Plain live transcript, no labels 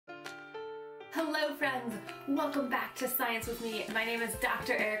Hello friends! Welcome back to Science with me. My name is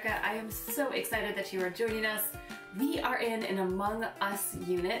Dr. Erica. I am so excited that you are joining us. We are in an Among Us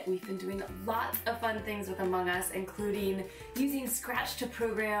unit. We've been doing lots of fun things with Among Us, including using Scratch to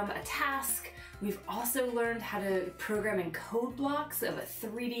program a task. We've also learned how to program in code blocks of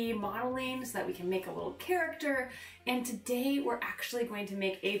 3D modeling so that we can make a little character. And today we're actually going to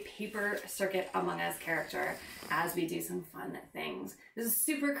make a paper circuit Among Us character as we do some fun things. This is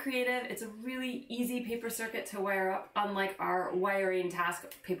super creative. It's a really easy paper circuit to wire up, unlike our wiring task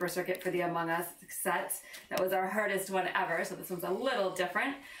paper circuit for the Among Us set. That was our hardest one ever, so this one's a little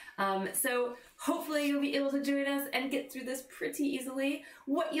different. So hopefully you'll be able to join us and get through this pretty easily.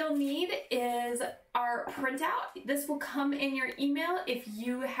 What you'll need is our printout. This will come in your email if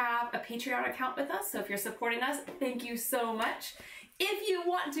you have a Patreon account with us. So if you're supporting us, thank you so much. If you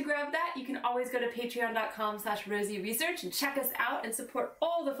want to grab that, you can always go to patreon.com/rosieresearch and check us out and support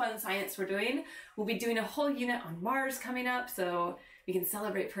all the fun science we're doing. We'll be doing a whole unit on Mars coming up, so we can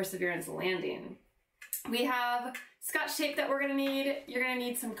celebrate Perseverance landing. We have Scotch tape that we're going to need. You're going to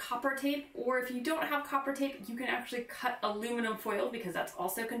need some copper tape, or if you don't have copper tape, you can actually cut aluminum foil because that's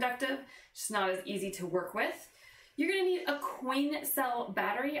also conductive, just not as easy to work with. You're going to need a coin cell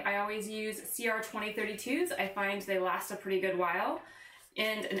battery. I always use CR2032s. I find they last a pretty good while.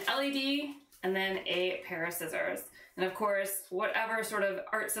 And an LED, and then a pair of scissors. And of course, whatever sort of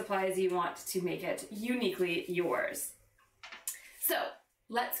art supplies you want to make it uniquely yours. So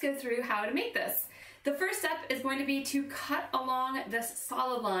let's go through how to make this. The first step is going to be to cut along this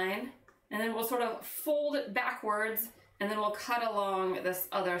solid line, and then we'll sort of fold it backwards, and then we'll cut along this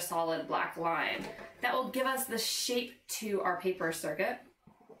other solid black line. That will give us the shape to our paper circuit.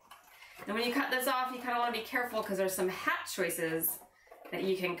 And when you cut this off, you kind of want to be careful because there's some hat choices that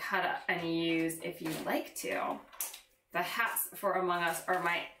you can cut up and use if you'd like to. The hats for Among Us are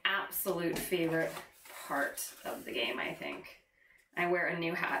my absolute favorite part of the game, I think. I wear a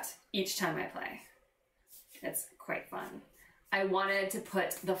new hat each time I play. It's quite fun. I wanted to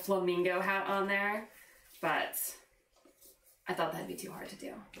put the flamingo hat on there, but I thought that'd be too hard to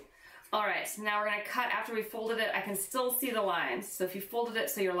do. All right, so now we're gonna cut after we folded it. I can still see the lines. So if you folded it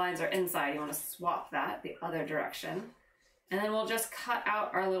so your lines are inside, you wanna swap that the other direction. And then we'll just cut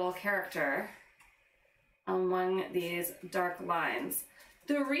out our little character among these dark lines.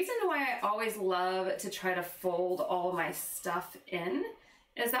 The reason why I always love to try to fold all my stuff in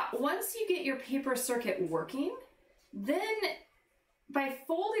is that once you get your paper circuit working, then by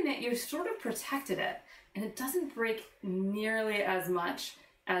folding it, you've sort of protected it, and it doesn't break nearly as much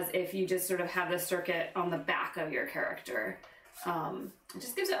as if you just sort of have the circuit on the back of your character. It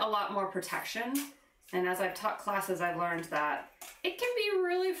just gives it a lot more protection. And as I've taught classes, I've learned that it can be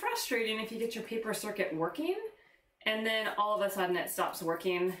really frustrating if you get your paper circuit working and then all of a sudden it stops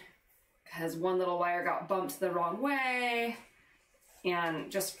working because one little wire got bumped the wrong way. And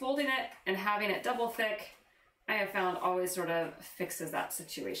just folding it and having it double thick, I have found always sort of fixes that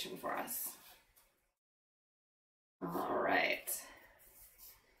situation for us. All right.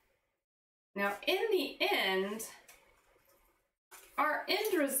 Now in the end, our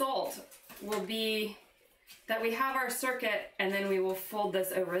end result will be that we have our circuit and then we will fold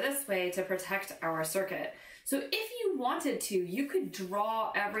this over this way to protect our circuit. So if you wanted to, you could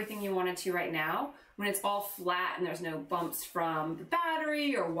draw everything you wanted to right now when it's all flat and there's no bumps from the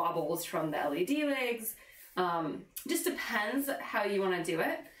battery or wobbles from the LED legs. Just depends how you want to do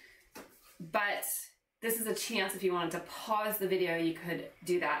it. But this is a chance if you wanted to pause the video, you could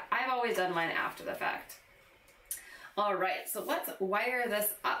do that. I've always done mine after the fact. All right, so let's wire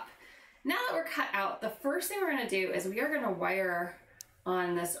this up. Now that we're cut out, the first thing we're going to do is we are going to wire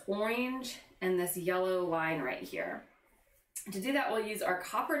on this orange and this yellow line right here. And to do that, we'll use our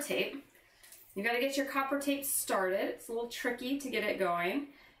copper tape. You got to get your copper tape started. It's a little tricky to get it going.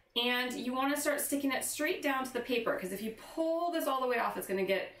 And you want to start sticking it straight down to the paper, because if you pull this all the way off, it's going to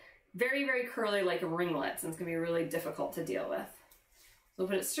get very, very curly like ringlets, and it's going to be really difficult to deal with. So we'll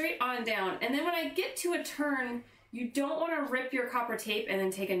put it straight on down. And then when I get to a turn, you don't want to rip your copper tape and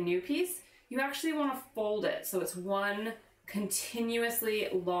then take a new piece. You actually want to fold it so it's one continuously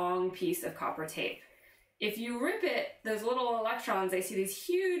long piece of copper tape. If you rip it, those little electrons, they see these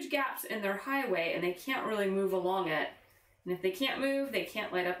huge gaps in their highway and they can't really move along it. And if they can't move, they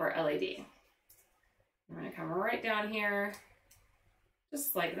can't light up our LED. I'm going to come right down here,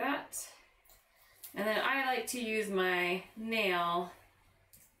 just like that. And then I like to use my nail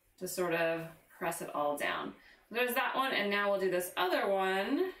to sort of press it all down. There's that one, and now we'll do this other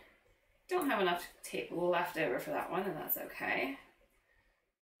one. Don't have enough tape left over for that one, and that's okay.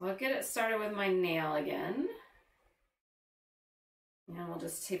 I'll get it started with my nail again. And we'll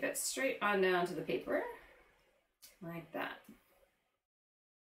just tape it straight on down to the paper, like that.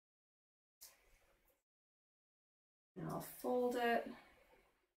 And I'll fold it,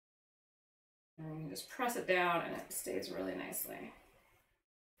 and you just press it down and it stays really nicely.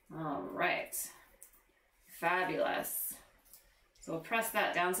 All right, fabulous. So we'll press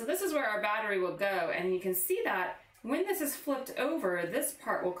that down. So this is where our battery will go, and you can see that when this is flipped over, this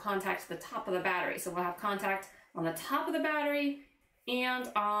part will contact the top of the battery. So we'll have contact on the top of the battery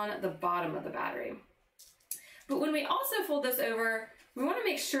and on the bottom of the battery. But when we also fold this over, we want to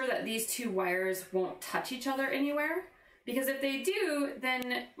make sure that these two wires won't touch each other anywhere, because if they do,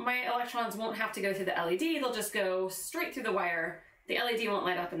 then my electrons won't have to go through the LED, they'll just go straight through the wire. The LED won't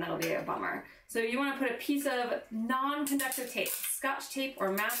light up and that'll be a bummer. So you want to put a piece of non-conductive tape, Scotch tape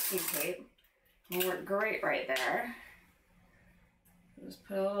or masking tape, will work great right there. Just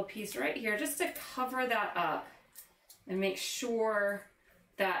put a little piece right here just to cover that up and make sure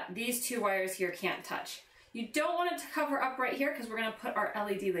that these two wires here can't touch. You don't want it to cover up right here because we're going to put our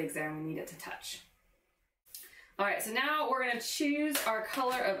LED legs there and we need it to touch. All right, so now we're going to choose our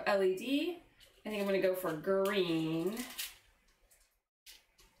color of LED. I think I'm going to go for green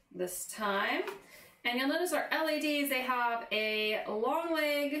this time. And you'll notice our LEDs, they have a long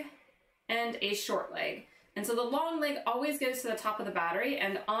leg and a short leg. And so the long leg always goes to the top of the battery,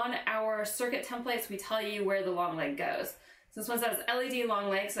 and on our circuit templates, we tell you where the long leg goes. So this one says LED long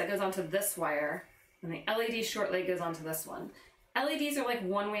leg, so that goes onto this wire, and the LED short leg goes onto this one. LEDs are like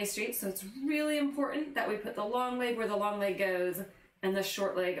one-way streets, so it's really important that we put the long leg where the long leg goes and the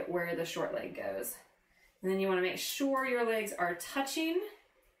short leg where the short leg goes. And then you want to make sure your legs are touching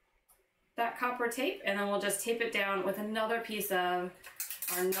that copper tape, and then we'll just tape it down with another piece of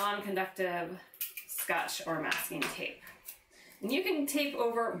our non-conductive Scotch or masking tape. And you can tape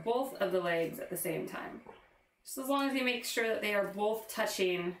over both of the legs at the same time, just as long as you make sure that they are both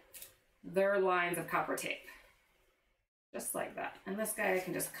touching their lines of copper tape. Just like that. And this guy, I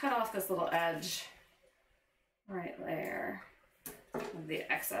can just cut off this little edge right there of the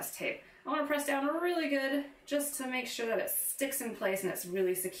excess tape. I want to press down really good just to make sure that it sticks in place and it's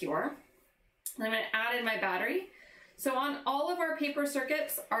really secure. And I'm going to add in my battery. So on all of our paper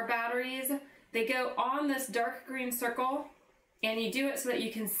circuits, our batteries, they go on this dark green circle, and you do it so that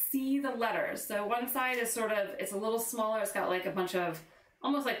you can see the letters. So one side is sort of, it's a little smaller, it's got like a bunch of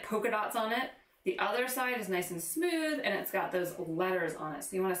almost like polka dots on it. The other side is nice and smooth, and it's got those letters on it.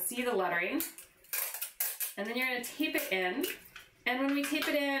 So you want to see the lettering, and then you're going to tape it in. And when we tape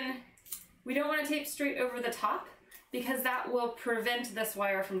it in, we don't want to tape straight over the top because that will prevent this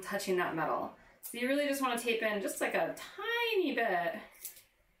wire from touching that metal. So you really just want to tape in just like a tiny bit,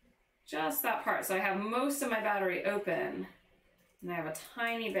 just that part. So I have most of my battery open, and I have a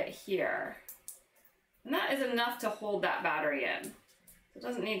tiny bit here. And that is enough to hold that battery in. So it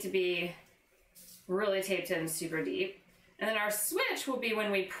doesn't need to be really taped in super deep. And then our switch will be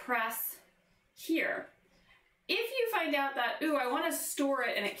when we press here. If you find out that, ooh, I want to store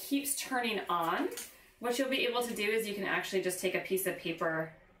it and it keeps turning on, what you'll be able to do is you can actually just take a piece of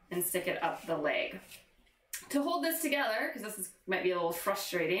paper and stick it up the leg. To hold this together, because this might be a little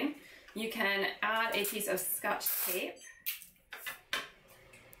frustrating, you can add a piece of Scotch tape,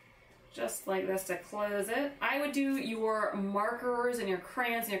 just like this to close it. I would do your markers and your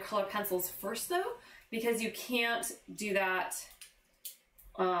crayons and your color pencils first though, because you can't do that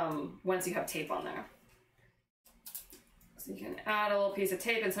once you have tape on there. So you can add a little piece of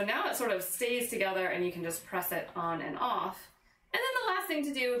tape, and so now it sort of stays together and you can just press it on and off. And then the last thing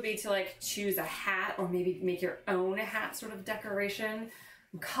to do would be to like choose a hat, or maybe make your own hat sort of decoration,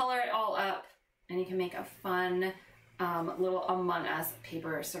 color it all up, and you can make a fun little Among Us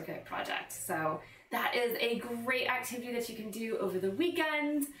paper circuit project. So that is a great activity that you can do over the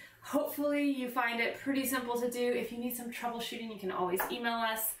weekend. Hopefully you find it pretty simple to do. If you need some troubleshooting, you can always email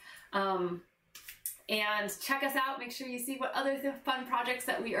us. And check us out. Make sure you see what other fun projects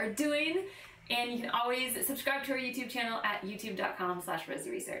that we are doing. And you can always subscribe to our YouTube channel at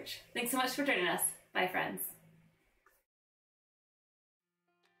youtube.com/RosieResearch. Thanks so much for joining us. Bye, friends.